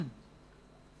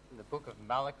book of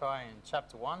Malachi in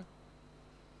chapter 1.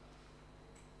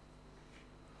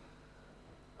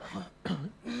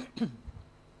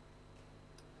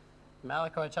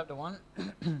 Malachi chapter 1.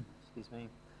 Excuse me.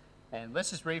 And let's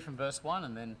just read from verse 1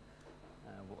 and then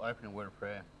we'll open a word of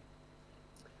prayer.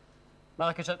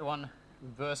 Malachi chapter 1,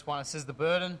 verse 1, it says, "The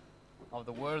burden of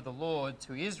the word of the Lord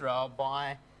to Israel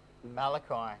by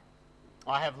Malachi.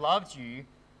 I have loved you,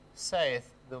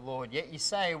 saith the Lord. Yet ye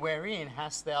say, wherein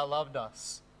hast thou loved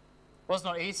us? Was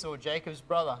not Esau Jacob's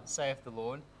brother, saith the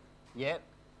Lord? Yet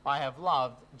I have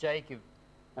loved Jacob,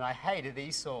 and I hated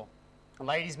Esau, and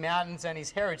laid his mountains and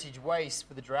his heritage waste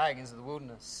for the dragons of the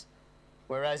wilderness.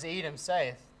 Whereas Edom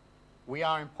saith, we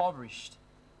are impoverished,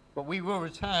 but we will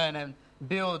return and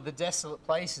build the desolate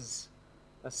places.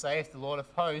 Thus saith the Lord of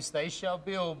hosts, they shall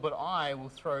build, but I will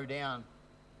throw down.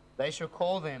 They shall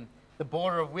call them the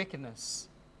border of wickedness,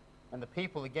 and the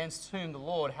people against whom the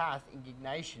Lord hath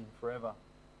indignation forever.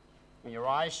 And your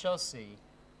eyes shall see,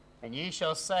 and ye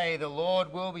shall say, the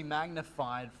Lord will be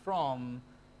magnified from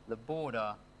the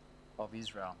border of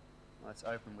Israel." Let's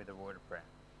open with a word of prayer.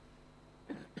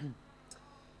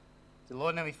 Dear Lord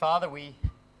and Heavenly Father, we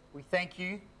thank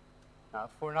you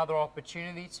for another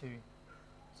opportunity to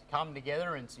come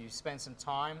together and to spend some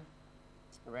time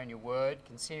around your word,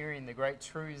 considering the great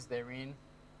truths therein.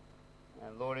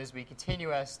 And Lord, as we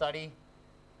continue our study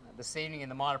this evening in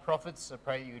the Minor Prophets, I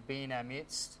pray that you would be in our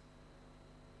midst.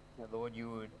 That, Lord, you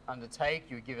would undertake,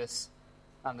 you would give us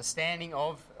understanding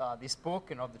of this book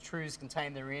and of the truths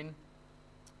contained therein.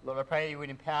 Lord, I pray that you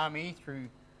would empower me through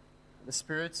the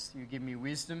spirits. You would give me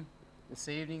wisdom this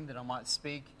evening that I might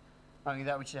speak only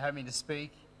that which you have me to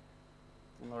speak.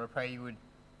 And Lord, I pray you would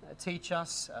teach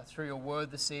us through your word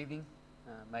this evening.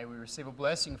 May we receive a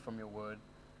blessing from your word.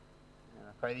 And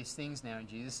I pray these things now in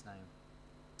Jesus' name.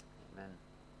 Amen.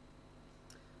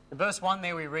 In verse 1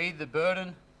 there we read, "The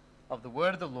burden of the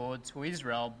word of the Lord to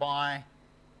Israel by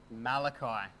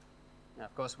Malachi." Now,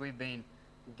 of course, we've been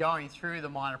going through the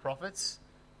Minor Prophets,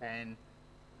 and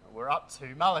we're up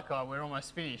to Malachi. We're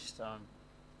almost finished.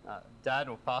 Dad,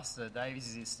 or Pastor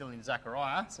Davies, is still in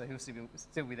Zechariah, so he'll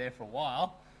still be there for a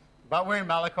while. But we're in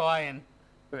Malachi, and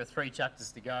we've got 3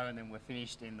 chapters to go, and then we're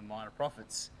finished in the Minor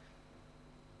Prophets.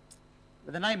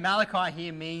 But the name Malachi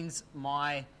here means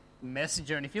my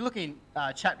messenger. And if you look in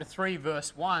chapter 3,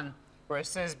 verse 1, where it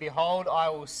says, "Behold, I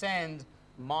will send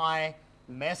my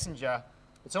messenger,"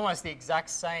 it's almost the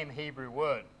exact same Hebrew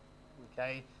word,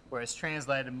 okay, where it's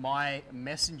translated my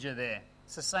messenger there.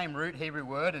 It's the same root Hebrew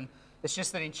word, and it's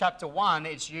just that in chapter 1,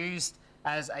 it's used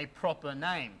as a proper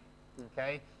name,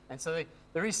 okay? And so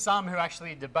there is some who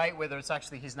actually debate whether it's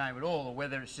actually his name at all, or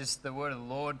whether it's just the word of the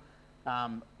Lord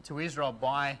to Israel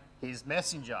by his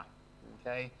messenger,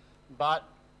 okay? But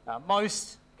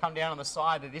most come down on the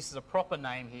side that this is a proper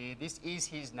name here. This is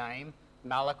his name,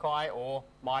 Malachi, or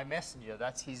my messenger.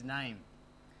 That's his name.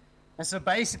 And so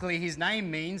basically his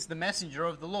name means the messenger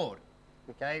of the Lord,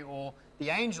 okay, or the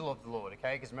angel of the Lord,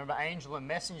 okay, because remember, angel and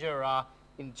messenger are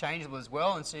interchangeable as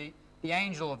well. And so the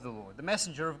angel of the Lord, the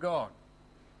messenger of God.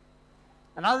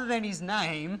 And other than his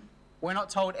name, we're not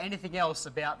told anything else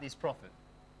about this prophet.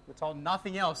 We're told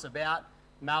nothing else about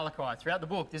Malachi. Throughout the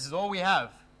book, this is all we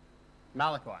have.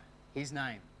 Malachi, his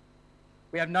name.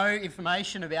 We have no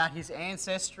information about his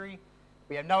ancestry.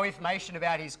 We have no information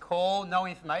about his call, no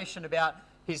information about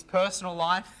his personal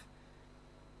life.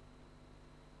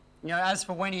 You know, as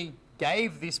for when he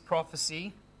gave this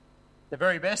prophecy, the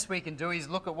very best we can do is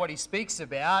look at what he speaks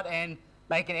about and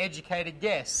make an educated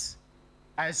guess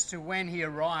as to when he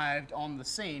arrived on the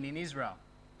scene in Israel.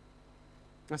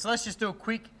 And so let's just do a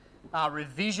quick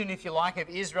revision, if you like, of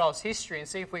Israel's history and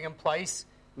see if we can place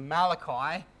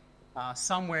Malachi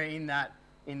somewhere in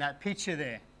that picture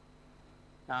there.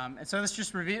 And so let's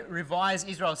just revise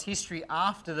Israel's history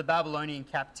after the Babylonian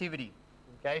captivity.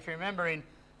 Okay, if you remember, in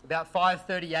about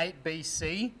 538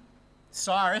 BC,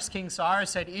 King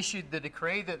Cyrus had issued the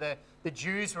decree that the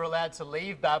Jews were allowed to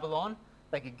leave Babylon.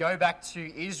 They could go back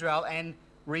to Israel and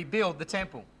rebuild the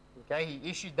temple. Okay, he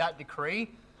issued that decree,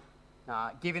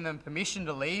 giving them permission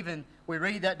to leave. And we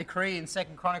read that decree in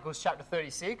 2 Chronicles chapter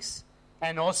 36,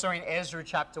 and also in Ezra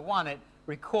chapter 1. It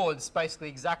records basically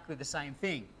exactly the same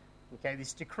thing. Okay,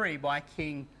 this decree by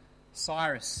King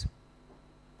Cyrus.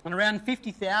 And around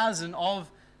 50,000 of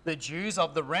the Jews,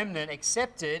 of the remnant,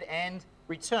 accepted and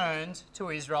returned to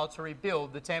Israel to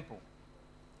rebuild the temple.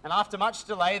 And after much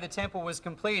delay, the temple was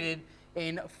completed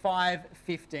in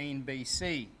 515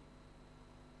 BC.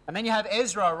 And then you have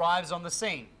Ezra arrives on the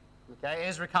scene. Okay,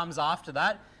 Ezra comes after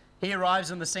that. He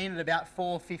arrives on the scene at about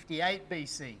 458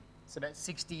 BC. It's about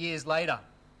 60 years later.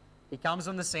 He comes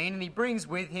on the scene and he brings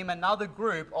with him another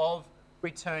group of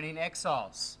returning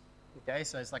exiles. Okay,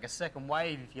 so it's like a second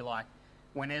wave, if you like,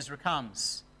 when Ezra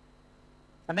comes.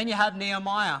 And then you have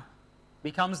Nehemiah,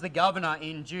 becomes the governor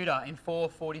in Judah in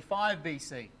 445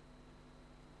 BC.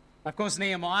 Of course,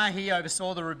 Nehemiah, he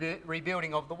oversaw the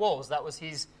rebuilding of the walls. That was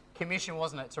his commission,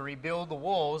 wasn't it? To rebuild the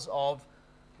walls of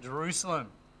Jerusalem.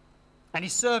 And he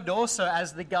served also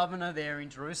as the governor there in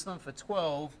Jerusalem for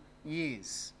 12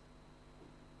 years.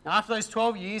 Now, after those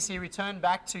 12 years, he returned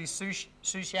back to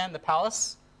Shushan, the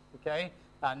palace. Okay,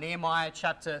 Nehemiah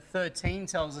chapter 13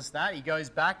 tells us that. He goes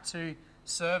back to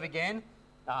serve again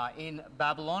in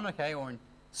Babylon, okay, or in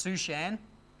Shushan.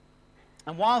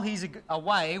 And while he's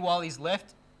away, while he's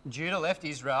left Judah, left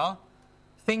Israel,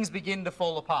 things begin to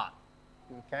fall apart.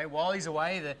 Okay, while he's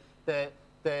away,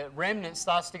 the remnant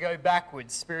starts to go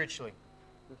backwards spiritually.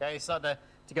 Okay, they start to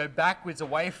go backwards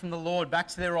away from the Lord, back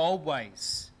to their old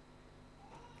ways.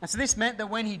 And so this meant that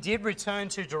when he did return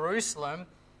to Jerusalem,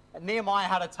 Nehemiah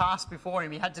had a task before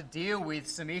him. He had to deal with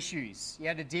some issues. He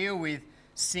had to deal with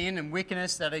sin and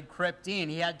wickedness that had crept in.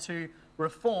 He had to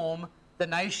reform the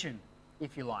nation,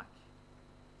 if you like.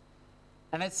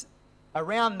 And it's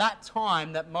around that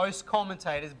time that most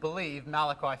commentators believe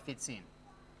Malachi fits in.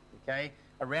 Okay?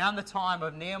 Around the time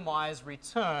of Nehemiah's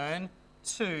return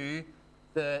to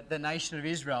the nation of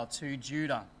Israel, to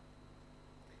Judah.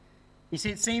 You see,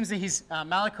 it seems that his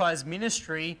Malachi's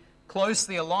ministry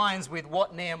closely aligns with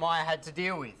what Nehemiah had to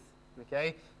deal with.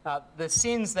 Okay, the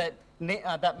sins that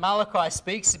Malachi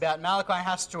speaks about, Malachi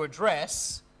has to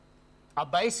address, are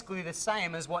basically the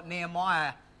same as what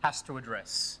Nehemiah has to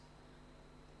address.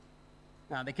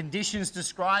 Now, the conditions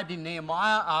described in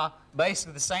Nehemiah are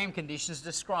basically the same conditions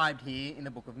described here in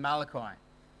the book of Malachi.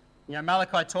 You know,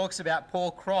 Malachi talks about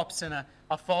poor crops and a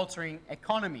faltering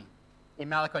economy in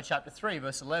Malachi chapter 3,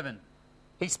 verse 11.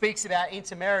 He speaks about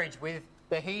intermarriage with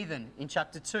the heathen in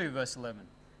chapter 2, verse 11.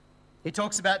 He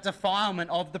talks about defilement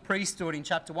of the priesthood in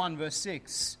chapter 1, verse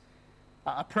 6.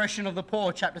 Oppression of the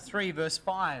poor, chapter 3, verse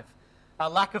 5. A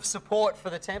lack of support for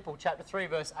the temple, chapter 3,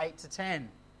 verse 8 to 10.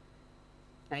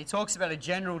 And he talks about a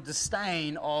general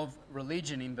disdain of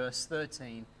religion in verse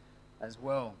 13 as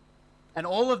well. And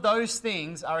all of those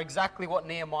things are exactly what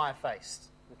Nehemiah faced.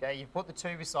 Okay, you put the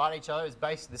two beside each other, it's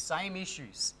basically the same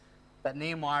issues that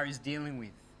Nehemiah is dealing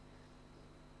with.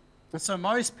 And so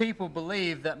most people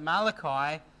believe that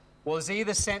Malachi was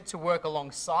either sent to work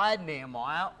alongside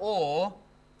Nehemiah or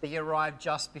he arrived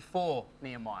just before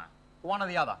Nehemiah. One or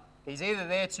the other. He's either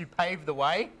there to pave the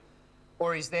way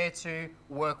or he's there to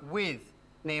work with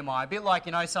Nehemiah. A bit like,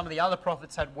 you know, some of the other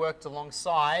prophets had worked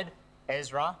alongside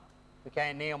Ezra, okay,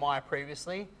 and Nehemiah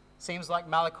previously. Seems like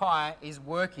Malachi is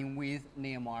working with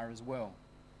Nehemiah as well.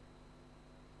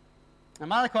 Now,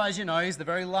 Malachi, as you know, is the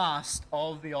very last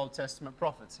of the Old Testament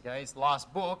prophets. Okay, it's the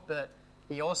last book, but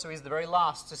he also is the very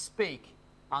last to speak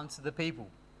unto the people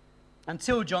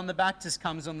until John the Baptist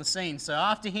comes on the scene. So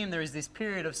after him, there is this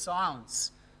period of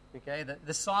silence. Okay,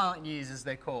 the silent years, as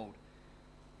they're called,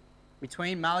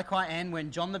 between Malachi and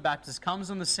when John the Baptist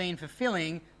comes on the scene,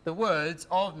 fulfilling the words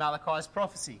of Malachi's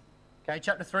prophecy. Okay,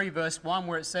 chapter 3, verse 1,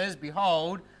 where it says,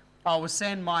 "Behold, I will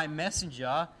send my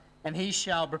messenger, and he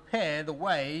shall prepare the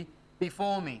way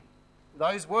before me."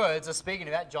 Those words are speaking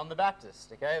about John the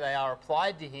Baptist. Okay, they are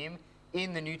applied to him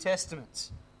in the New Testament.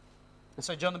 And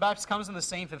so John the Baptist comes on the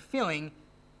scene fulfilling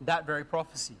that very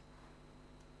prophecy.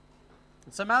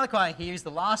 And so Malachi here is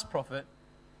the last prophet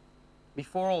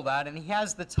before all that, and he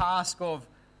has the task of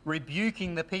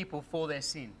rebuking the people for their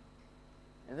sin,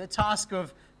 and the task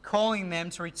of calling them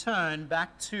to return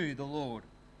back to the Lord.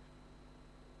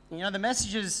 You know, the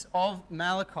messages of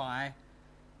Malachi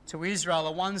to Israel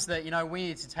are ones that, you know, we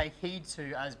need to take heed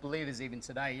to as believers even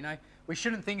today. You know, we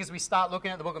shouldn't think as we start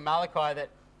looking at the book of Malachi that,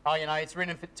 oh, you know, it's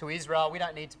written to Israel, we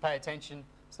don't need to pay attention,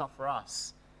 it's not for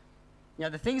us. You know,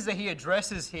 the things that he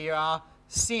addresses here are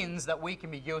sins that we can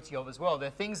be guilty of as well.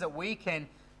 They're things that we can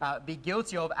be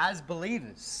guilty of as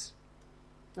believers.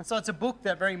 And so it's a book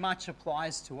that very much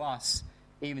applies to us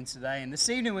even today. And this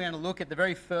evening we're going to look at the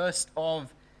very first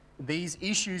of these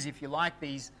issues, if you like,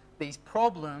 these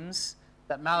problems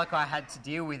that Malachi had to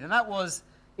deal with. And that was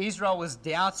Israel was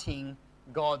doubting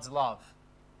God's love.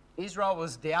 Israel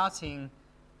was doubting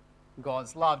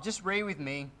God's love. Just read with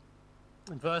me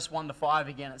in verse 1 to 5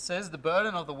 again. It says, "The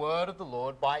burden of the word of the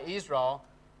Lord to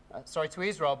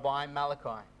Israel by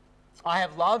Malachi. I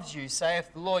have loved you,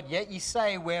 saith the Lord, yet ye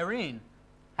say, wherein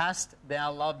hast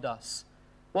thou loved us?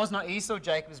 Was not Esau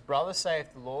Jacob's brother,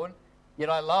 saith the Lord? Yet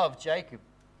I loved Jacob,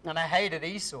 and I hated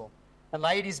Esau, and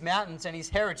laid his mountains and his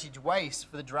heritage waste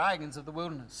for the dragons of the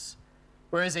wilderness.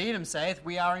 Whereas Edom saith,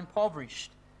 we are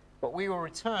impoverished, but we will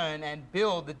return and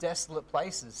build the desolate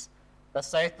places. Thus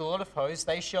saith the Lord of hosts,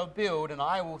 they shall build, and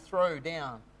I will throw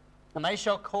down. And they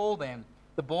shall call them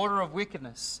the border of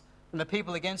wickedness, and the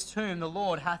people against whom the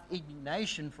Lord hath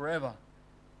indignation forever.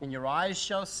 And your eyes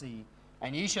shall see,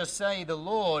 and ye shall say, the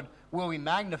Lord will be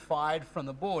magnified from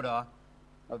the border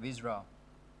of Israel.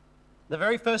 The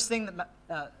very first thing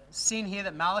that sin here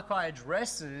that Malachi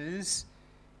addresses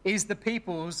is the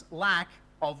people's lack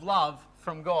of love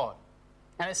from God.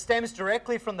 And it stems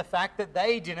directly from the fact that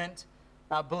they didn't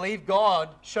believe God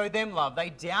showed them love. They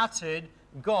doubted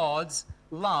God's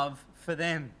love for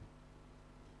them.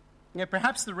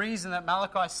 Perhaps the reason that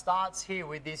Malachi starts here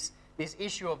with this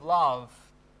issue of love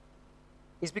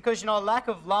is because, a lack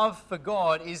of love for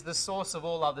God is the source of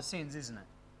all other sins, isn't it?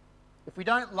 If we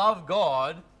don't love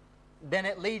God, then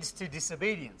it leads to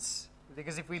disobedience.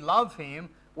 Because if we love Him,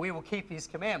 we will keep His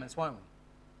commandments, won't we?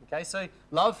 Okay, so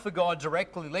love for God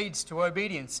directly leads to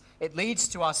obedience. It leads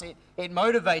to us, it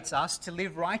motivates us to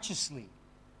live righteously,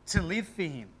 to live for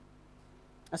Him.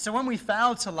 And so when we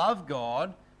fail to love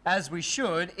God as we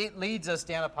should, it leads us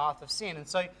down a path of sin. And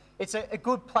so it's a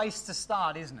good place to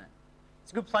start, isn't it?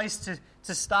 It's a good place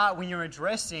to start when you're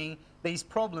addressing these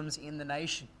problems in the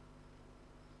nation.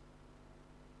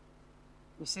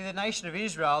 You see, the nation of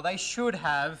Israel, they should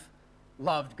have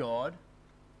loved God.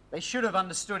 They should have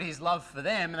understood His love for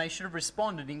them, and they should have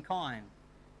responded in kind.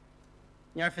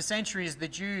 For centuries, the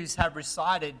Jews have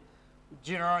recited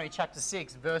Deuteronomy chapter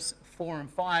 6, verse 4 and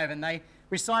 5, and they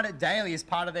recite it daily as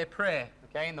part of their prayer.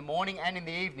 Okay, in the morning and in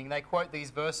the evening, they quote these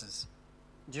verses.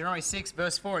 Deuteronomy 6,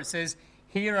 verse 4, it says,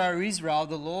 Hear, O Israel,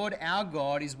 the Lord our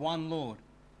God is one Lord,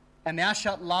 and thou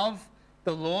shalt love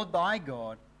the Lord thy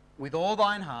God with all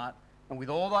thine heart, and with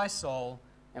all thy soul,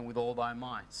 and with all thy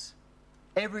might.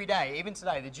 Every day, even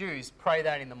today, the Jews pray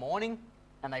that in the morning,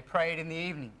 and they pray it in the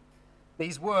evening.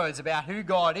 These words about who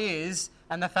God is,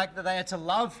 and the fact that they are to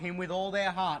love Him with all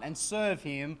their heart, and serve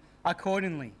Him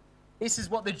accordingly. This is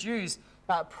what the Jews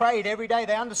prayed every day.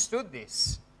 They understood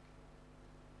this.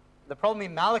 The problem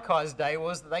in Malachi's day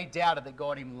was that they doubted that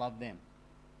God even loved them.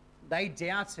 They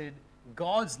doubted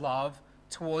God's love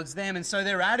towards them. And so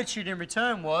their attitude in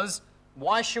return was,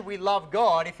 why should we love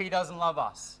God if He doesn't love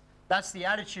us? That's the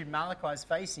attitude Malachi is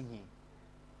facing here.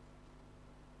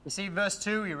 You see, verse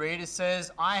 2 we read, it says,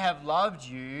 I have loved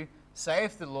you,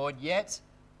 saith the Lord, yet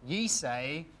ye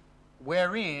say,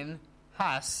 wherein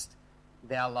hast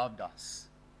thou loved us?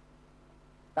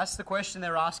 That's the question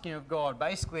they're asking of God.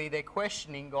 Basically, they're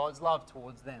questioning God's love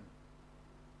towards them.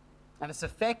 And it's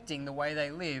affecting the way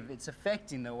they live. It's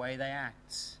affecting the way they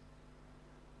act.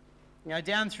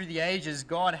 Down through the ages,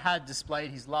 God had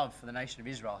displayed His love for the nation of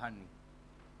Israel, hadn't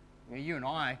He? You and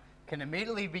I can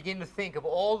immediately begin to think of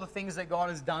all the things that God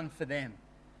has done for them,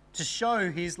 to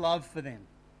show His love for them.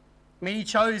 He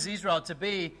chose Israel to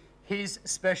be His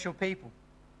special people.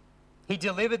 He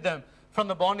delivered them from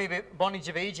the bondage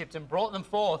of Egypt and brought them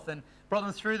forth and brought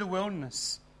them through the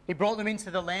wilderness. He brought them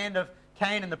into the land of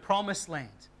Canaan, the promised land,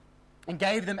 and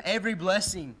gave them every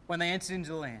blessing when they entered into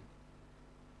the land.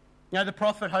 The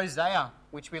prophet Hosea,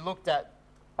 which we looked at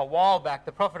a while back,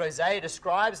 the prophet Hosea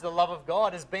describes the love of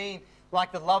God as being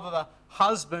like the love of a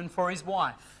husband for his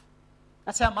wife.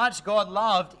 That's how much God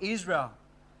loved Israel.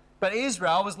 But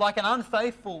Israel was like an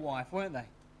unfaithful wife, weren't they?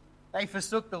 They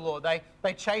forsook the Lord.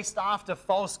 They chased after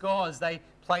false gods. They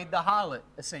played the harlot,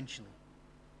 essentially.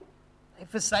 They'd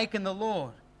forsaken the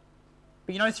Lord.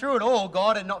 But through it all,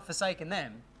 God had not forsaken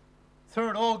them.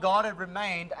 Through it all, God had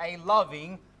remained a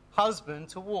loving husband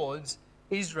towards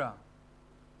Israel.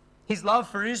 His love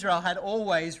for Israel had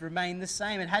always remained the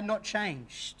same. It had not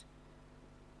changed.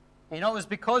 It was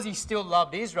because He still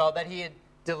loved Israel that He had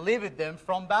delivered them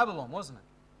from Babylon, wasn't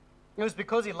it? It was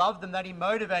because He loved them that He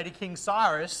motivated King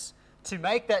Cyrus to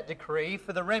make that decree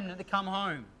for the remnant to come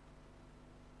home.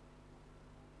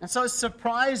 And so it's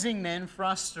surprising then for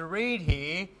us to read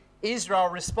here Israel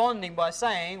responding by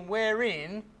saying,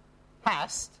 wherein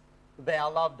hast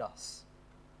thou loved us?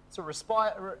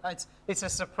 It's a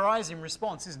surprising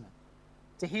response, isn't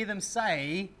it? To hear them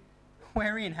say,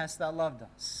 wherein hast thou loved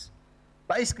us?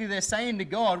 Basically, they're saying to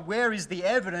God, where is the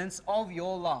evidence of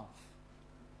your love?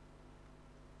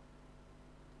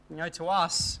 To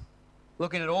us,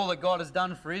 looking at all that God has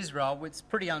done for Israel, it's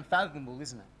pretty unfathomable,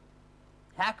 isn't it?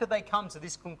 How could they come to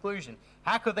this conclusion?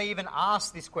 How could they even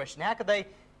ask this question? How could they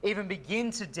even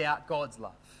begin to doubt God's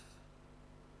love?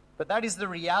 But that is the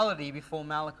reality before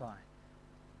Malachi.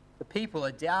 The people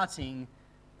are doubting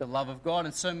the love of God.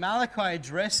 And so Malachi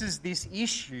addresses this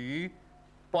issue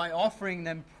by offering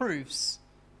them proofs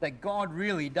that God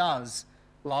really does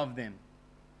love them.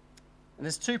 And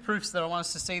there's two proofs that I want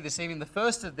us to see this evening. The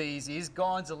first of these is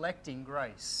God's electing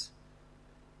grace.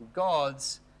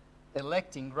 God's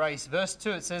electing grace. Verse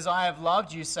 2, it says, I have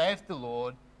loved you, saith the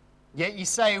Lord, yet ye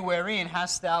say, wherein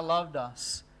hast thou loved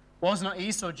us? Was not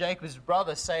Esau Jacob's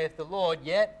brother, saith the Lord,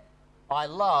 yet I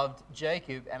loved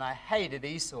Jacob, and I hated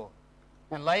Esau,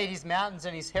 and laid his mountains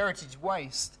and his heritage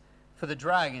waste for the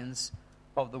dragons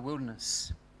of the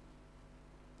wilderness.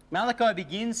 Malachi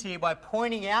begins here by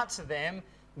pointing out to them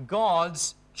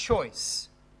God's choice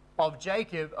of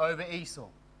Jacob over Esau.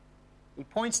 He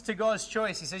points to God's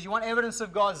choice. He says, you want evidence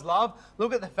of God's love?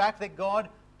 Look at the fact that God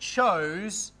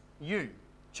chose you.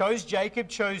 Chose Jacob,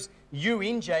 chose you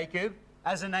in Jacob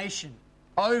as a nation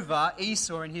over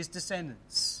Esau and his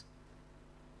descendants.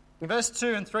 In verse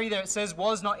 2 and 3 there it says,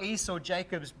 was not Esau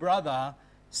Jacob's brother,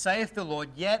 saith the Lord,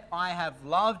 yet I have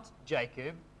loved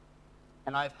Jacob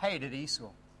and I have hated Esau.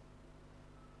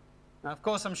 Now, of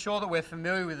course, I'm sure that we're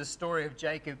familiar with the story of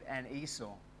Jacob and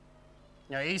Esau.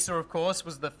 You know, Esau, of course,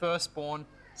 was the firstborn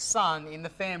son in the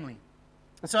family.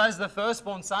 And so as the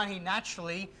firstborn son, he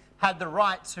naturally had the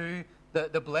right to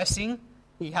the blessing.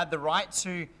 He had the right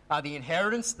to the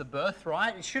inheritance, the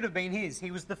birthright. It should have been his. He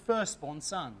was the firstborn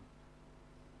son.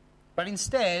 But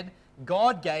instead,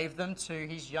 God gave them to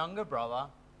his younger brother,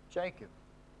 Jacob.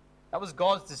 That was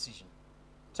God's decision.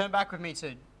 Turn back with me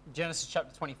to Genesis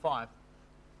chapter 25.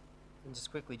 And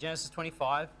just quickly, Genesis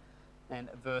 25 and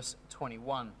verse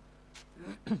 21.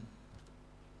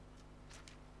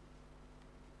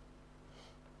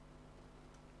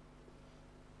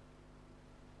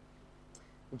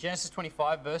 In Genesis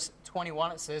 25, verse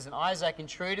 21, it says, and Isaac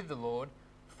entreated the Lord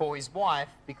for his wife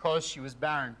because she was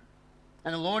barren.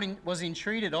 And the Lord was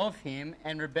entreated of him,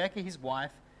 and Rebekah his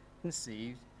wife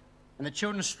conceived. And the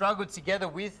children struggled together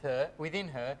within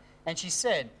her, and she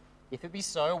said, if it be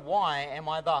so, why am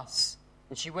I thus?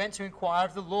 And she went to inquire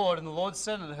of the Lord, and the Lord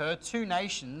said unto her, 2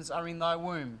 nations are in thy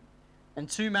womb, and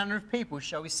 2 manner of people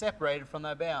shall be separated from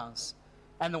thy bowels.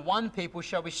 And the one people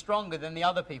shall be stronger than the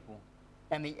other people,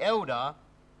 and the elder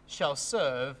shall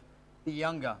serve the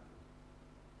younger.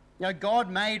 You know, God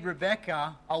made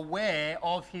Rebekah aware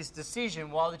of his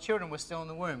decision while the children were still in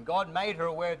the womb. God made her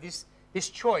aware of this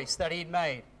choice that he'd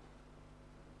made.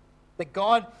 That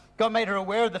God made her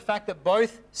aware of the fact that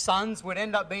both sons would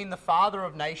end up being the father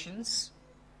of nations,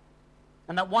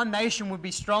 and that one nation would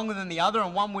be stronger than the other,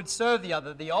 and one would serve the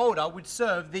other. The older would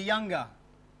serve the younger.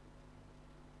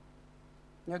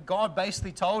 You know, God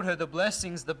basically told her the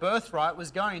blessings, the birthright,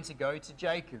 was going to go to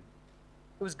Jacob.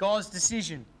 It was God's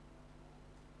decision.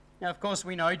 Now, of course,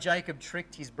 we know Jacob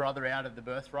tricked his brother out of the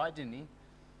birthright, didn't he?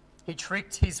 He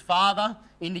tricked his father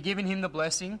into giving him the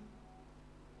blessing.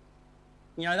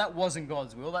 You know, that wasn't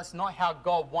God's will. That's not how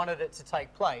God wanted it to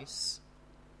take place.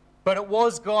 But it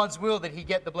was God's will that he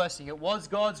get the blessing. It was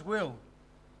God's will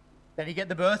that he get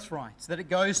the birthright, that it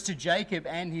goes to Jacob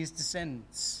and his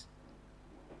descendants.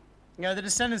 You know, the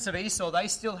descendants of Esau, they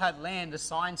still had land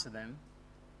assigned to them.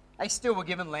 They still were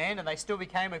given land and they still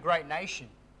became a great nation.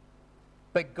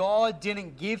 But God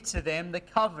didn't give to them the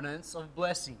covenants of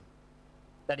blessing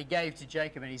that he gave to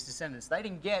Jacob and his descendants. They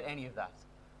didn't get any of that.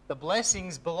 The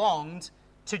blessings belonged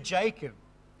to Jacob,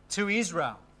 to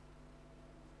Israel.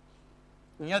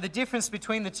 You know, the difference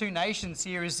between the 2 nations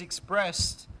here is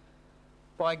expressed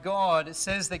by God. It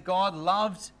says that God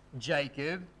loved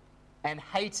Jacob and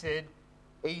hated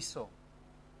Esau.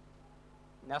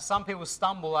 Now, some people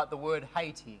stumble at the word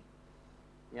hate here.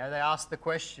 You know, they ask the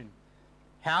question,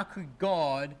 how could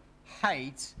God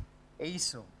hate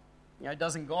Esau? You know,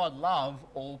 doesn't God love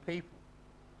all people?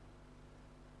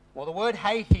 Well, the word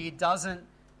hate here doesn't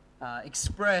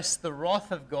express the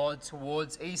wrath of God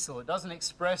towards Esau. It doesn't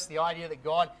express the idea that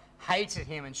God hated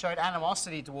him and showed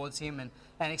animosity towards him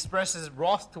and expresses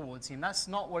wrath towards him. That's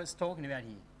not what it's talking about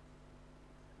here.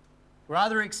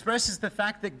 Rather, it expresses the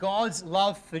fact that God's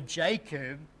love for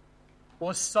Jacob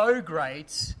was so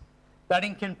great that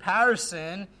in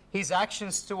comparison, his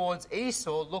actions towards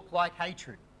Esau looked like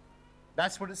hatred.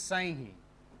 That's what it's saying here.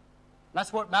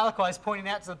 That's what Malachi is pointing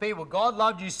out to the people. God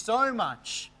loved you so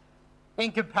much.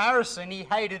 In comparison, he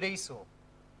hated Esau.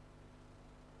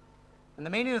 And the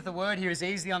meaning of the word here is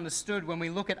easily understood when we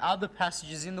look at other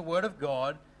passages in the Word of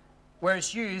God where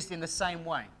it's used in the same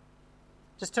way.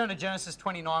 Just turn to Genesis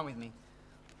 29 with me.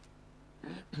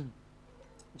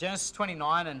 Genesis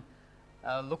 29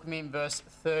 and look with me in verse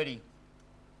 30.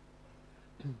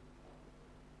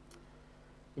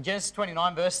 In Genesis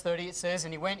 29 verse 30 it says,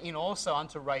 and he went in also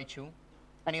unto Rachel,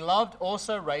 and he loved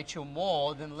also Rachel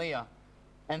more than Leah,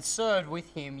 and served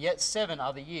with him yet 7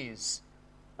 other years.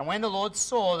 And when the Lord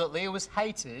saw that Leah was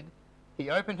hated, he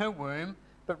opened her womb,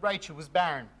 but Rachel was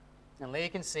barren. And Leah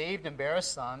conceived and bare a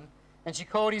son, and she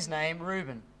called his name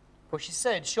Reuben. For she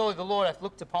said, surely the Lord hath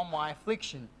looked upon my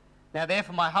affliction, Now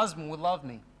therefore my husband will love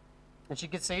me. And she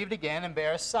conceived again and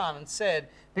bare a son, and said,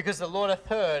 Because the Lord hath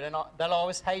heard that I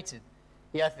was hated,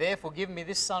 he hath therefore given me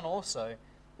this son also.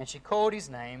 And she called his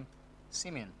name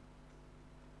Simeon.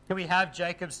 Here we have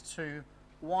Jacob's two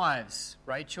wives,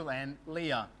 Rachel and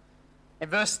Leah. In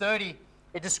verse 30,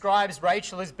 it describes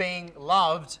Rachel as being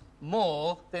loved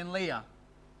more than Leah.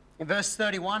 In verse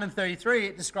 31 and 33,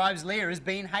 it describes Leah as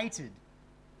being hated.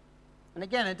 And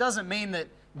again, it doesn't mean that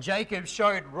Jacob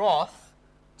showed wrath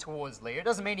towards Leah. It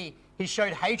doesn't mean he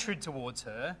showed hatred towards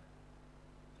her.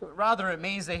 But rather it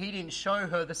means that he didn't show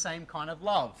her the same kind of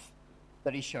love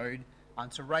that he showed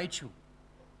unto Rachel.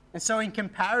 And so in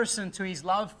comparison to his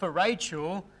love for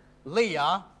Rachel,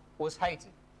 Leah was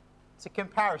hated. It's a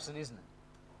comparison, isn't it?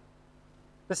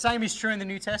 The same is true in the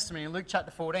New Testament. In Luke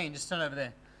chapter 14, just turn over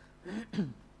there.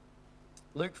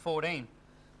 Luke 14.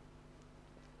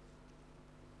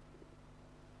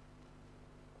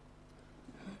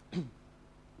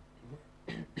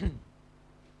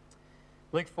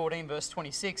 Luke 14 verse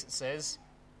 26, it says,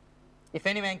 If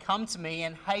any man come to me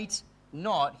and hate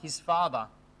not his father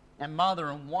and mother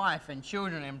and wife and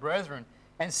children and brethren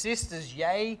and sisters,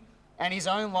 yea, and his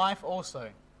own life also,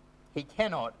 he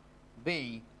cannot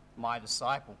be my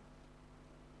disciple.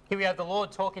 Here we have the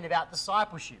Lord talking about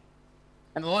discipleship.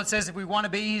 And the Lord says if we want to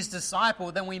be his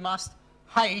disciple, then we must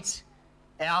hate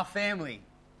our family.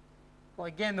 Well,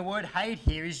 again, the word hate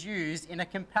here is used in a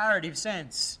comparative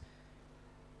sense.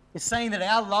 It's saying that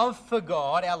our love for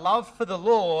God, our love for the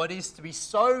Lord is to be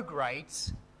so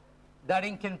great that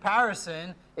in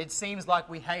comparison, it seems like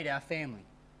we hate our family.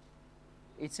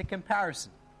 It's a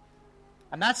comparison.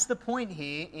 And that's the point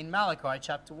here in Malachi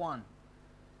chapter 1,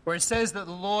 where it says that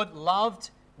the Lord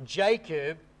loved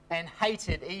Jacob and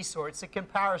hated Esau. It's a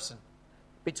comparison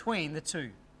between the two.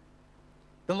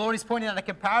 The Lord is pointing out a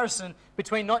comparison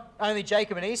between not only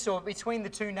Jacob and Esau, but between the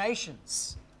two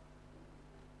nations.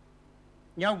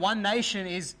 You know, one nation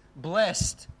is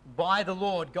blessed by the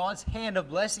Lord. God's hand of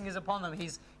blessing is upon them.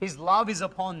 His love is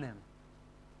upon them.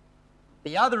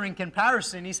 The other, in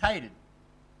comparison, is hated.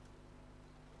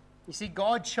 You see,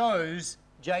 God chose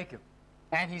Jacob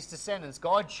and his descendants.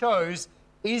 God chose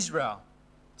Israel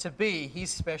to be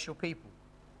his special people.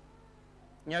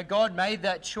 You know, God made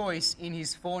that choice in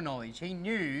his foreknowledge. He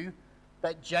knew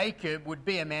that Jacob would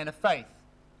be a man of faith,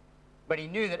 but he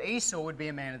knew that Esau would be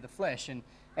a man of the flesh.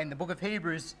 And the book of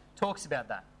Hebrews talks about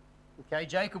that. Okay,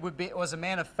 Jacob was a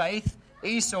man of faith.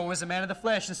 Esau was a man of the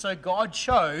flesh. And so God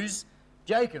chose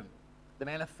Jacob, the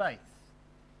man of faith,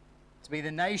 to be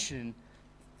the nation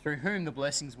through whom the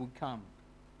blessings would come.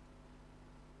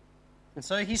 And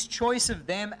so his choice of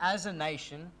them as a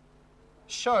nation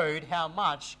showed how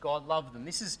much God loved them.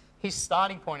 This is his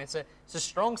starting point. It's a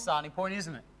strong starting point,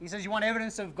 isn't it? He says, you want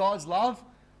evidence of God's love?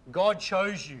 God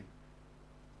chose you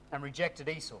and rejected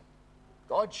Esau.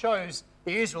 God chose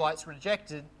the Israelites,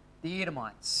 rejected the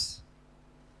Edomites.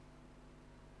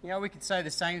 You know, we could say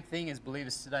the same thing as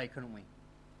believers today, couldn't we?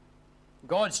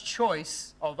 God's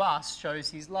choice of us shows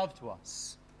his love to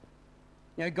us.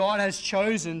 You know, God has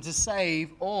chosen to save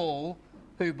all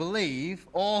who believe,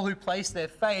 all who place their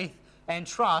faith and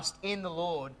trust in the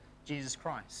Lord Jesus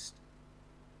Christ.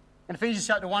 In Ephesians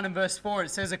chapter 1 and verse 4,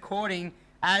 it says, according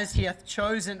as he hath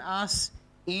chosen us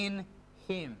in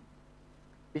him,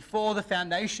 before the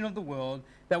foundation of the world,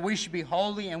 that we should be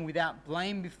holy and without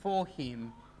blame before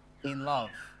him in love.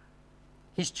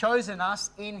 He's chosen us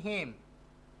in him.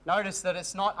 Notice that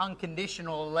it's not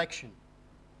unconditional election.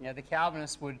 You know, the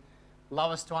Calvinists would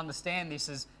love us to understand this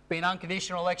as being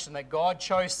unconditional election, that God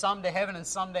chose some to heaven and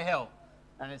some to hell,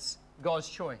 and it's God's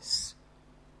choice.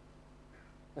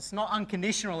 It's not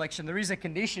unconditional election. There is a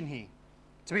condition here.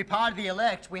 To be part of the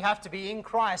elect, we have to be in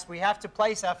Christ. We have to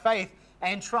place our faith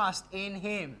and trust in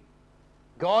him.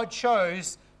 God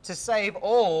chose to save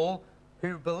all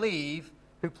who believe,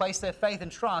 who place their faith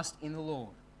and trust in the Lord.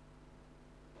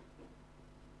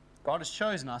 God has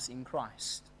chosen us in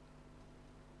Christ.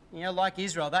 You know, like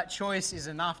Israel, that choice is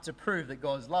enough to prove that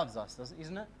God loves us,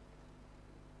 isn't it?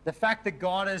 The fact that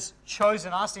God has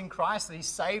chosen us in Christ, that he's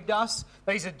saved us,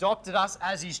 that he's adopted us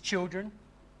as his children,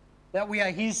 that we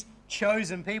are his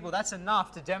chosen people, that's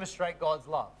enough to demonstrate God's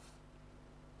love.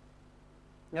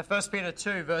 You know, 1 Peter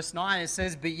 2 verse 9, it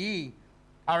says, but ye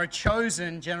are a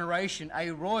chosen generation,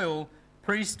 a royal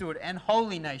priesthood and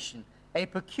holy nation, a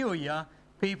peculiar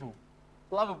people.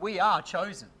 Beloved, we are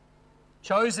chosen.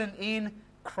 Chosen in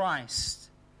Christ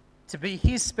to be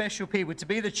his special people, to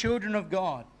be the children of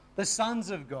God, the sons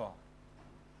of God.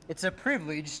 It's a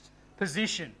privileged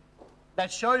position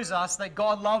that shows us that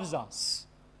God loves us.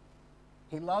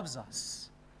 He loves us.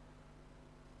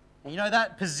 And you know,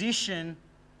 that position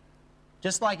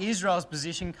just like Israel's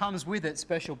position, comes with it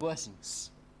special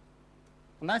blessings.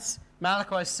 And that's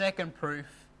Malachi's second proof.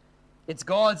 It's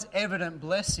God's evident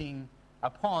blessing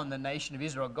upon the nation of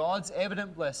Israel. God's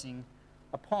evident blessing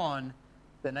upon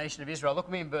the nation of Israel. Look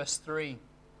at me in verse 3.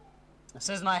 It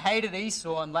says, "And I hated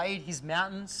Esau and laid his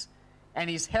mountains and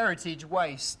his heritage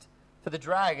waste for the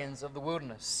dragons of the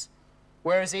wilderness.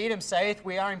 Whereas Edom saith,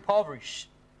 We are impoverished,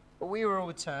 but we will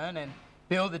return and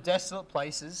build the desolate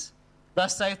places.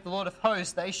 Thus saith the Lord of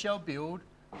hosts, They shall build,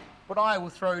 but I will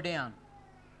throw down.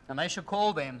 And they shall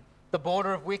call them the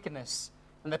border of wickedness,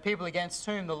 and the people against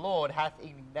whom the Lord hath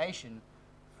indignation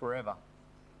forever."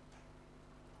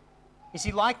 You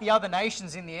see, like the other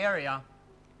nations in the area,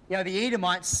 the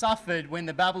Edomites suffered when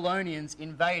the Babylonians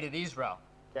invaded Israel.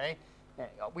 Okay,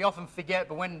 we often forget,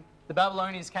 but when the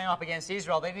Babylonians came up against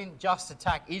Israel, they didn't just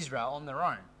attack Israel on their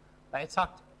own. They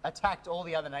attacked all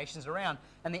the other nations around.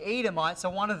 And the Edomites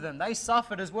are one of them. They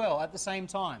suffered as well at the same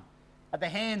time, at the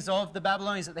hands of the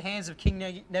Babylonians, at the hands of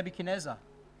King Nebuchadnezzar.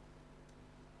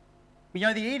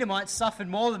 But the Edomites suffered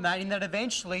more than that, in that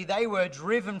eventually they were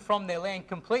driven from their land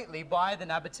completely by the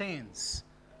Nabateans.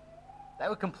 They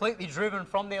were completely driven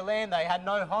from their land. They had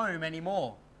no home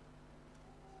anymore.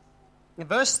 In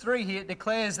verse 3 here, it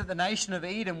declares that the nation of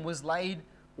Edom was laid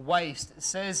waste. It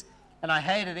says, "And I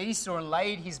hated Esau and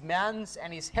laid his mountains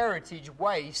and his heritage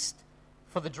waste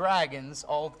for the dragons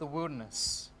of the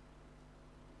wilderness."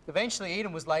 Eventually,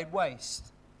 Edom was laid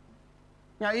waste.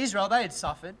 Israel, they had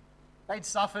suffered. They'd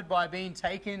suffered by being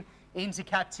taken into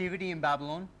captivity in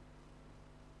Babylon.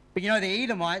 But the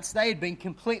Edomites, they had been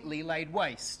completely laid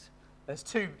waste. There's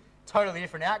two totally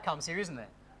different outcomes here, isn't there?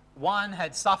 One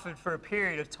had suffered for a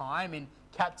period of time in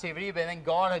captivity, but then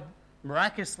God had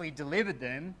miraculously delivered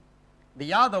them.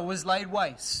 The other was laid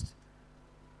waste.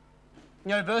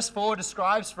 Verse 4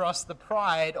 describes for us the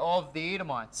pride of the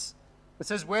Edomites. It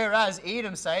says, "Whereas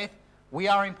Edom saith, We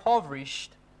are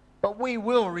impoverished, but we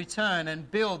will return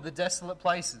and build the desolate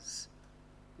places.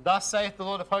 Thus saith the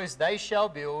Lord of hosts, They shall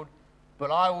build, but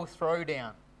I will throw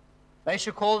down. They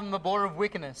shall call them the border of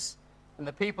wickedness, and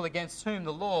the people against whom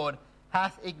the Lord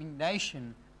hath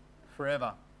indignation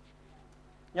forever."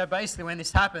 Basically when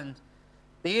this happened,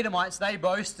 the Edomites, they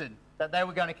boasted that they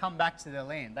were going to come back to their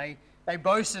land. They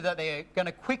boasted that they were going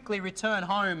to quickly return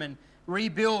home and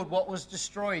rebuild what was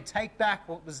destroyed, take back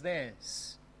what was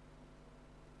theirs.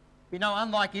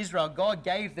 Unlike Israel, God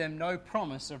gave them no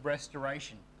promise of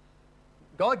restoration.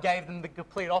 God gave them the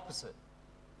complete opposite.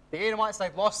 The Edomites,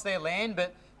 they've lost their land,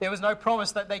 but there was no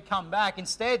promise that they'd come back.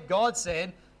 Instead, God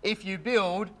said, "If you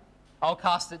build, I'll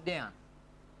cast it down."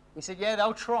 He said, "Yeah,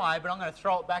 they'll try, but I'm going to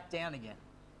throw it back down again."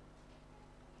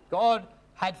 God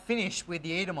had finished with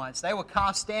the Edomites. They were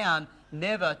cast down,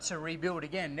 never to rebuild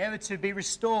again, never to be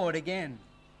restored again.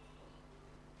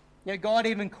 God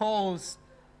even calls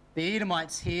the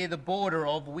Edomites here the border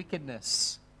of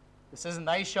wickedness. It says, "And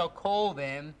they shall call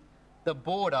them the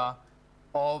border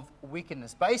of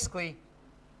wickedness." Basically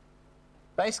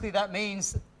that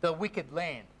means the wicked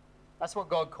land. That's what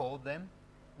God called them,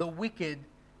 the wicked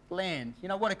land.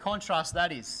 What a contrast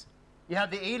that is. You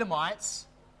have the Edomites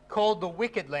called the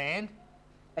wicked land,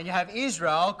 and you have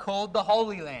Israel called the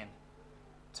holy land.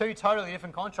 Two totally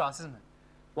different contrasts, isn't it?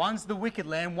 One's the wicked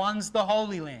land, one's the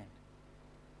holy land.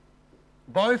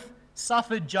 Both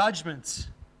suffered judgments,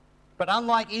 but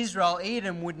unlike Israel,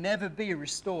 Edom would never be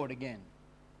restored again.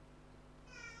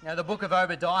 The book of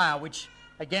Obadiah, which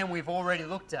again we've already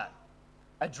looked at,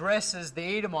 addresses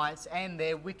the Edomites and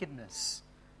their wickedness.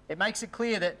 It makes it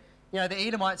clear that the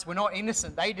Edomites were not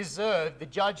innocent. They deserved the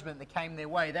judgment that came their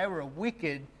way. They were a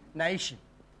wicked nation.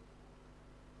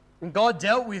 And God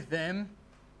dealt with them,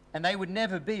 and they would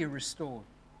never be restored.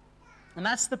 And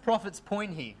that's the prophet's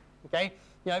point here. Okay?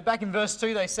 Back in verse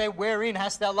 2 they say, "Wherein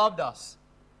hast thou loved us?"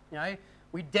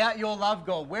 We doubt your love,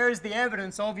 God. Where is the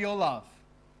evidence of your love?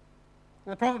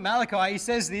 And the prophet Malachi, he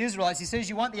says to the Israelites, he says,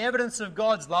 "You want the evidence of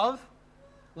God's love?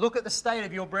 Look at the state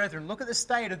of your brethren. Look at the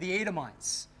state of the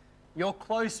Edomites, your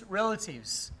close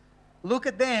relatives. Look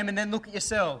at them and then look at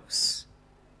yourselves.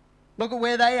 Look at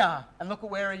where they are and look at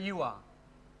where you are."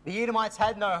 The Edomites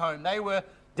had no home. They were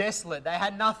desolate. They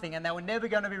had nothing, and they were never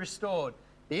going to be restored.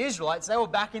 The Israelites, they were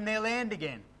back in their land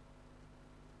again.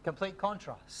 Complete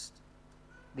contrast.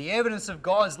 The evidence of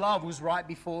God's love was right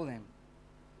before them.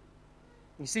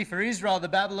 You see, for Israel, the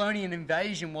Babylonian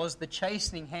invasion was the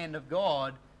chastening hand of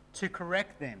God to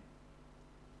correct them.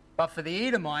 But for the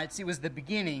Edomites, it was the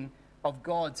beginning of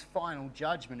God's final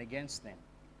judgment against them.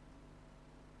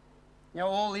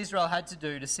 All Israel had to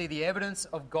do to see the evidence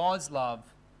of God's love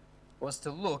was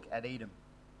to look at Edom.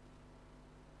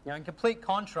 In complete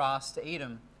contrast to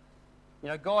Edom,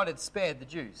 God had spared the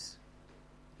Jews.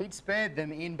 He'd spared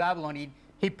them in Babylon.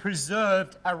 He'd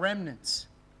preserved a remnant.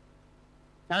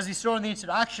 As we saw in the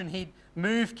introduction, he'd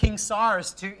moved King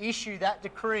Cyrus to issue that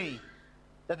decree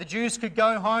that the Jews could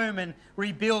go home and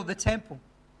rebuild the temple.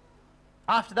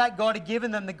 After that, God had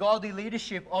given them the godly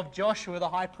leadership of Joshua the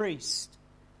high priest.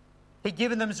 He'd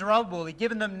given them Zerubbabel. He'd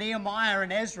given them Nehemiah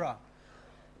and Ezra.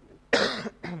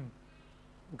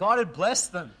 God had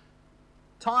blessed them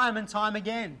time and time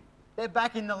again. They're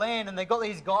back in the land and they've got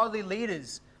these godly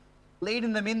leaders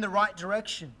leading them in the right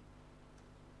direction.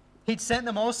 He'd sent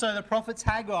them also the prophets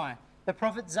Haggai, the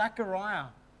prophet Zechariah,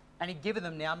 and he'd given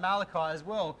them now Malachi as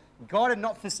well. God had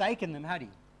not forsaken them, had he?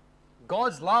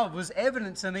 God's love was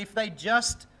evident to them if they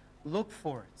just looked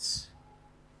for it.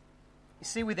 You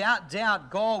see, without doubt,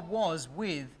 God was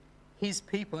with his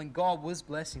people and God was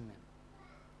blessing them.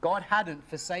 God hadn't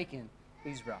forsaken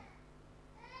Israel.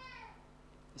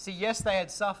 You see, yes, they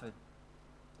had suffered.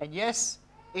 And yes,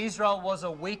 Israel was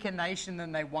a weaker nation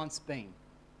than they once been.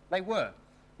 They were.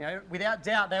 Without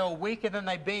doubt, they were weaker than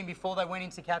they'd been before they went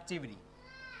into captivity.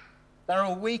 They were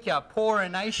a weaker, poorer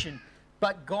nation.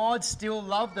 But God still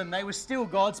loved them. They were still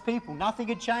God's people. Nothing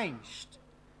had changed.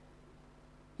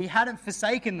 He hadn't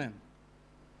forsaken them.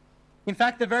 In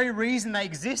fact, the very reason they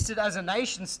existed as a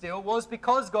nation still was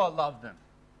because God loved them.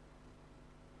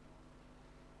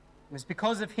 It was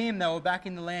because of him they were back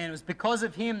in the land. It was because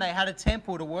of him they had a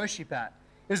temple to worship at.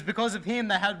 It was because of him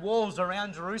they had walls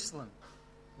around Jerusalem.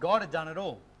 God had done it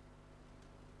all.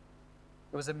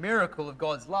 It was a miracle of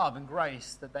God's love and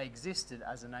grace that they existed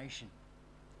as a nation.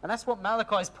 And that's what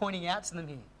Malachi is pointing out to them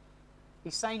here.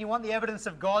 He's saying, you want the evidence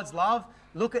of God's love?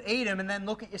 Look at Edom and then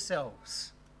look at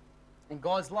yourselves. And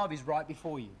God's love is right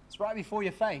before you. It's right before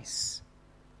your face.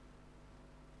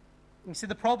 You see,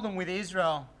 the problem with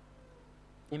Israel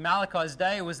in Malachi's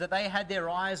day was that they had their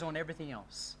eyes on everything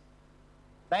else.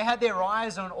 They had their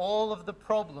eyes on all of the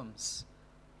problems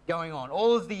going on,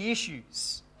 all of the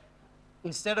issues,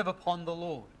 instead of upon the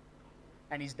Lord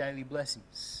and his daily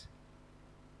blessings.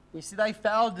 You see, they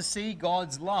failed to see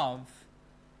God's love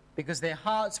because their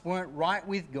hearts weren't right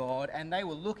with God and they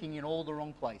were looking in all the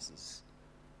wrong places.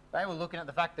 They were looking at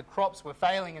the fact the crops were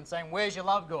failing and saying, where's your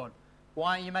love, God?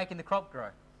 Why aren't you making the crop grow?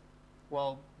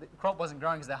 Well, the crop wasn't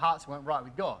growing because their hearts weren't right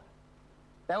with God.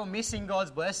 They were missing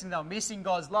God's blessing. They were missing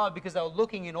God's love because they were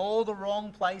looking in all the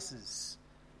wrong places.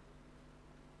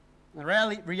 The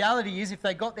reality is, if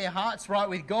they got their hearts right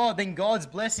with God, then God's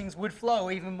blessings would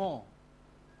flow even more.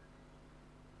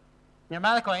 Now,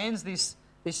 Malachi ends this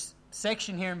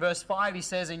section here in verse 5. He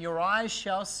says, and your eyes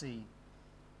shall see,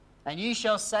 and ye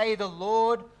shall say, the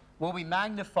Lord will be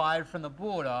magnified from the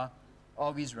border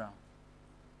of Israel.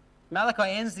 Malachi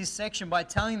ends this section by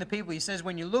telling the people, he says,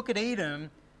 when you look at Edom,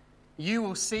 you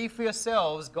will see for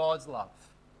yourselves God's love.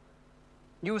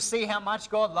 You will see how much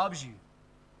God loves you.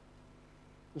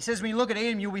 He says, when you look at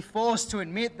Edom, you'll be forced to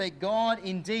admit that God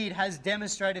indeed has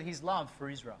demonstrated his love for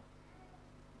Israel.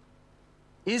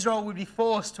 Israel would be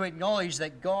forced to acknowledge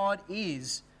that God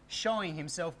is showing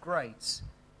himself great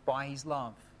by his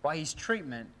love, by his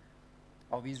treatment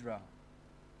of Israel.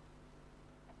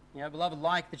 Beloved,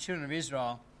 like the children of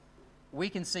Israel, we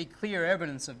can see clear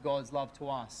evidence of God's love to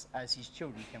us as his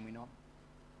children, can we not?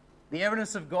 The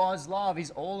evidence of God's love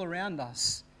is all around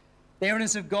us. The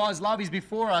evidence of God's love is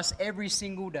before us every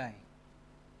single day.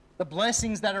 The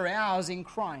blessings that are ours in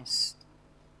Christ.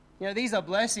 These are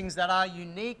blessings that are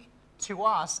unique to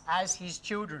us as his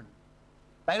children.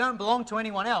 They don't belong to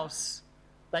anyone else.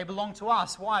 They belong to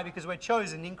us. Why? Because we're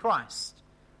chosen in Christ.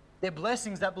 They're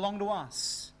blessings that belong to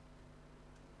us.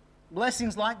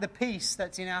 Blessings like the peace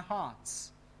that's in our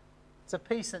hearts. It's a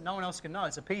peace that no one else can know.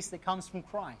 It's a peace that comes from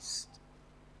Christ.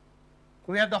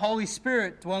 We have the Holy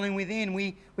Spirit dwelling within.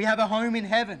 We have a home in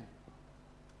heaven.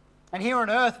 And here on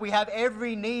earth we have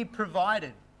every need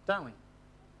provided, don't we?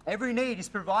 Every need is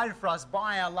provided for us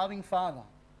by our loving Father.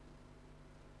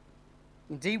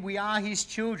 Indeed, we are his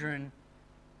children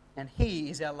and he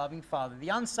is our loving Father. The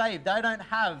unsaved, they don't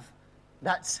have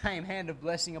that same hand of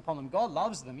blessing upon them. God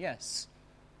loves them, yes.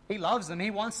 He loves them.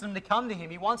 He wants them to come to him.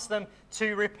 He wants them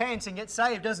to repent and get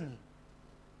saved, doesn't he?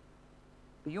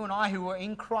 But you and I who are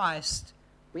in Christ,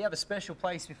 we have a special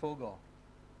place before God.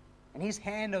 And his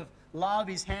hand of love,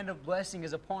 his hand of blessing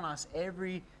is upon us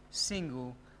every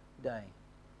single day.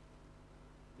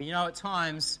 But at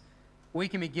times, we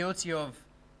can be guilty of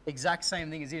the exact same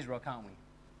thing as Israel, can't we?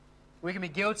 We can be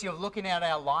guilty of looking at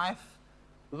our life,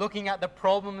 looking at the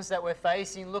problems that we're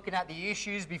facing, looking at the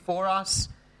issues before us,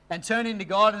 and turning to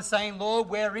God and saying, Lord,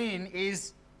 wherein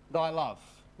is thy love?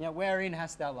 Wherein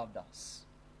hast thou loved us?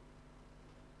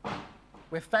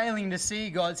 We're failing to see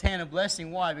God's hand of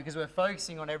blessing. Why? Because we're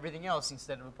focusing on everything else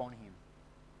instead of upon him.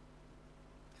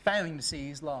 failing to see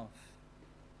his love.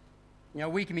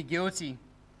 We can be guilty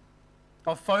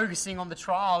of focusing on the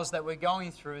trials that we're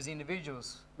going through as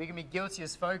individuals. We can be guilty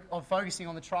of focusing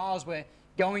on the trials we're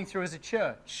going through as a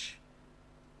church.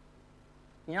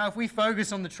 If we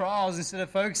focus on the trials instead of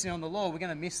focusing on the Lord, we're going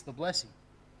to miss the blessing.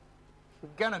 We're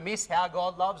going to miss how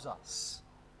God loves us.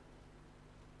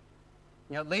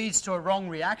 It leads to a wrong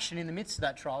reaction in the midst of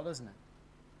that trial, doesn't it?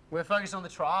 We're focused on the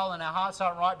trial and our hearts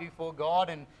aren't right before God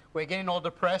and we're getting all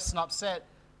depressed and upset.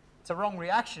 It's a wrong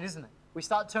reaction, isn't it? We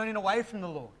start turning away from the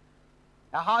Lord.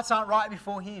 Our hearts aren't right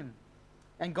before Him.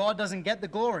 And God doesn't get the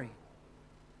glory.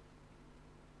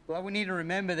 But we need to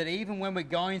remember that even when we're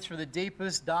going through the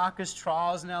deepest, darkest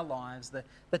trials in our lives,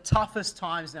 the toughest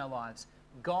times in our lives,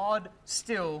 God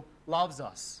still loves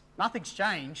us. Nothing's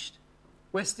changed.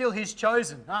 We're still His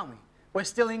chosen, aren't we? We're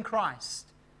still in Christ.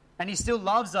 And He still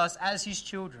loves us as His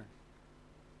children.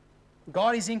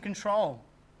 God is in control.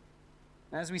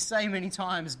 As we say many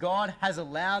times, God has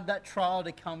allowed that trial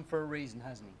to come for a reason,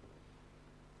 hasn't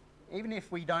He? Even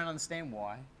if we don't understand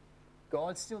why,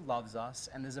 God still loves us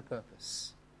and there's a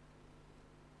purpose.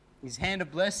 His hand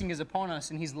of blessing is upon us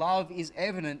and His love is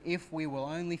evident if we will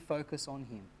only focus on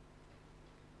Him.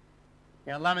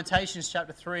 Lamentations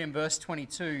chapter 3 and verse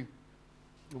 22,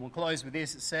 and we'll close with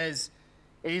this. It says,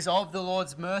 "It is of the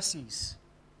Lord's mercies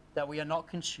that we are not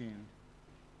consumed,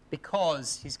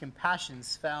 because His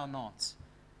compassions fail not.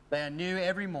 They are new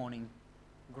every morning.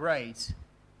 Great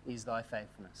is thy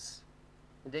faithfulness."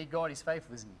 Indeed, God is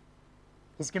faithful, isn't He?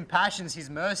 His compassions, His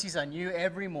mercies are new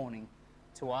every morning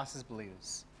to us as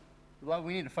believers. Beloved,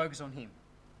 we need to focus on Him.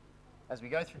 As we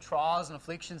go through trials and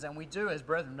afflictions, and we do as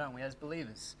brethren, don't we, as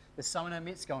believers. There's some in our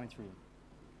midst going through them.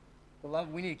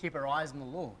 Beloved, we need to keep our eyes on the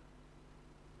Lord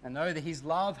and know that His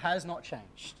love has not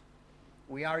changed.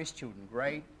 We are His children.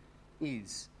 Great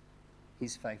is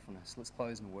His faithfulness. Let's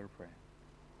close in a word of prayer.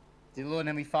 Dear Lord and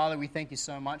Heavenly Father, we thank You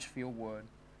so much for Your word.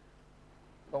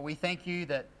 But we thank You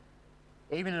that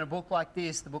even in a book like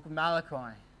this, the book of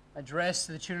Malachi, addressed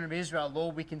to the children of Israel,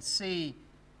 Lord, we can see,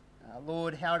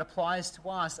 Lord, how it applies to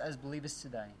us as believers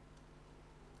today.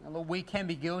 And Lord, we can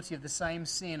be guilty of the same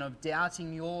sin of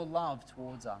doubting Your love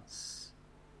towards us.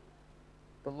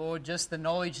 But Lord, just the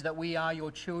knowledge that we are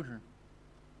Your children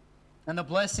and the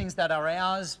blessings that are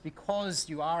ours because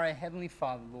You are our Heavenly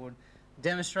Father, Lord,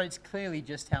 demonstrates clearly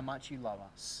just how much You love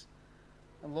us.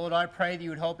 And Lord, I pray that You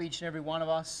would help each and every one of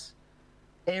us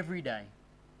every day,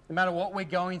 no matter what we're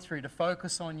going through, to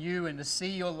focus on You and to see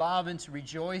Your love and to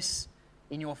rejoice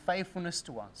in Your faithfulness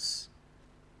to us.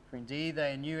 For indeed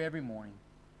they are new every morning.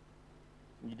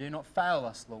 And You do not fail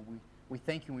us, Lord. We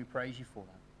thank You and we praise You for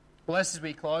that. Bless as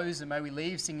we close, and may we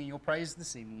leave singing Your praise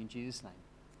this evening in Jesus' name.